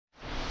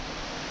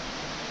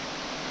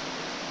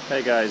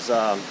Hey guys,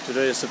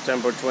 today is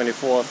September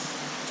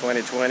 24th,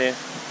 2020,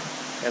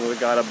 and we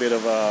got a bit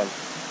of a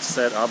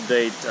set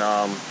update.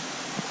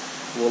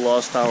 We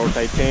lost our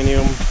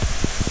titanium,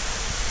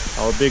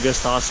 our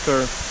biggest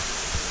Oscar,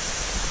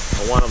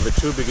 one of the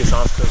two biggest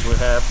Oscars we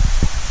have.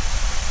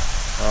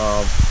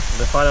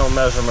 The final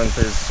measurement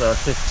is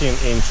 15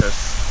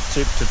 inches,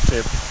 tip to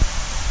tip.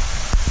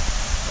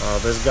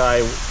 This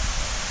guy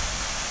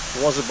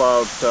was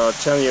about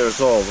 10 years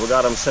old. We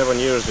got him 7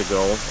 years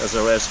ago as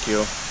a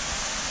rescue.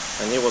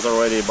 And he was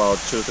already about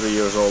 2-3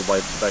 years old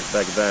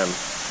back then,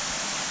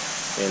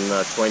 in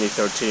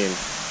 2013.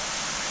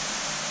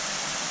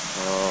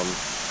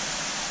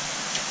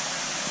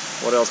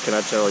 What else can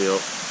I tell you?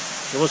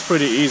 It was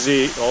pretty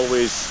easy,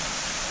 always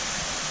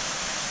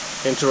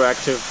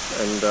interactive,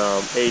 and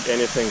ate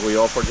anything we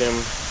offered him.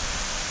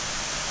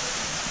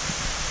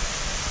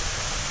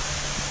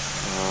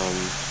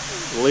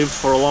 Lived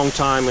for a long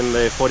time in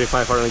the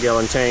 4,500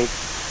 gallon tank,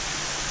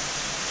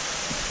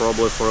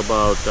 probably for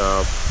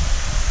about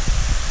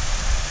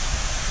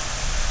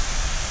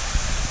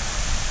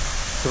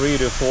 3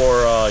 to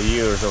 4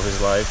 years of his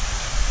life,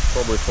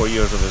 probably 4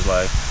 years of his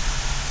life.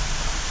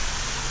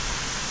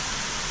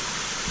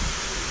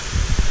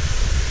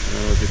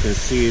 Now, as you can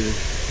see,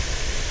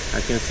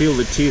 I can feel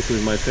the teeth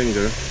with my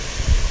finger.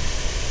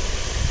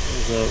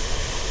 Those are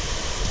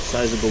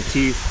sizable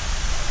teeth.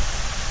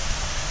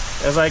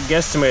 As I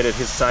guesstimated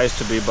his size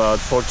to be about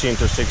 14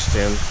 to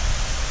 16,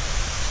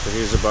 so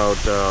he's about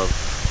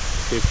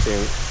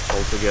 15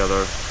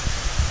 altogether.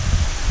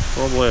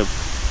 Probably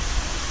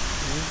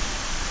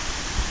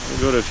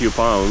good a few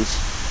pounds,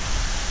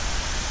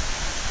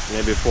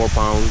 maybe 4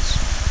 pounds.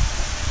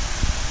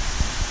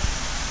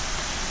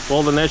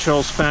 Well, the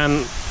natural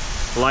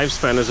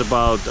lifespan is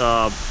about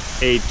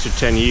 8 to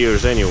 10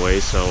 years anyway,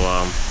 so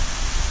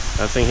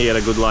I think he had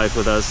a good life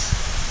with us,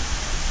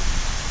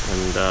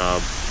 and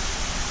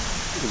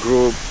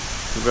grew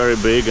very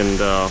big, and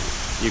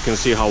you can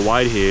see how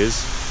wide he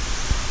is.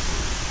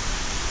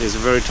 He's a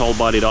very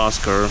tall-bodied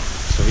Oscar,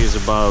 so he's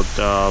about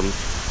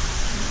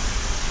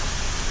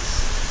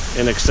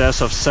in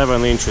excess of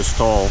 7 inches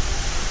tall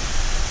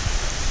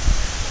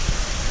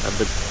at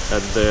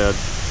the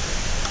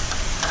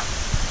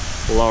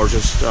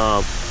largest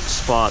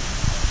spot.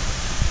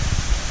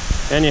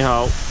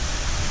 Anyhow,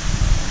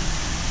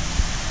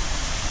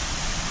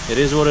 it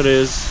is what it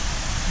is.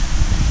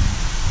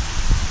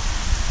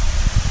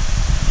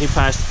 He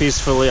passed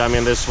peacefully. I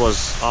mean, this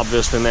was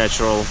obviously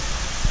natural.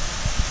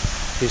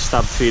 He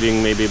stopped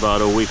feeding maybe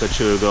about a week or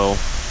two ago.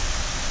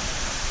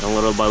 And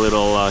little by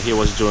little, he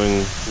was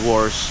doing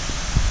worse.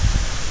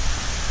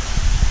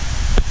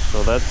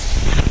 So that's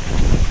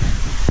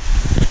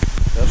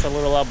a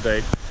little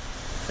update.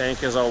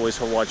 Thank you as always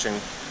for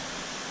watching.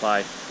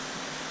 Bye.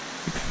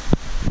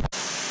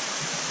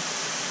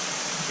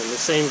 In the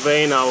same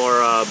vein,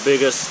 our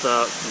biggest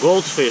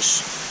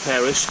goldfish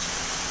perished.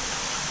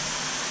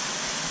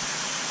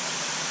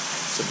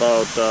 It's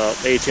about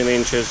 18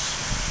 inches.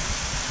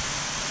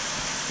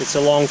 It's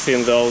a long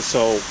fin though,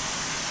 so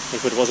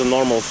if it was a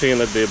normal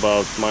fin, it'd be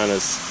about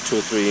minus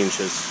 2-3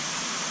 inches.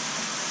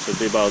 So it'd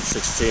be about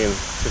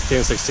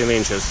 15-16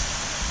 inches.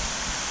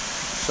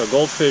 So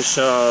goldfish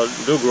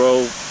do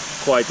grow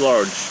quite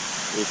large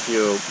if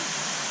you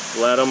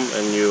let them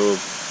and you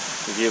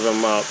give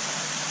them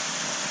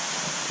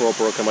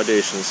proper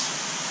accommodations.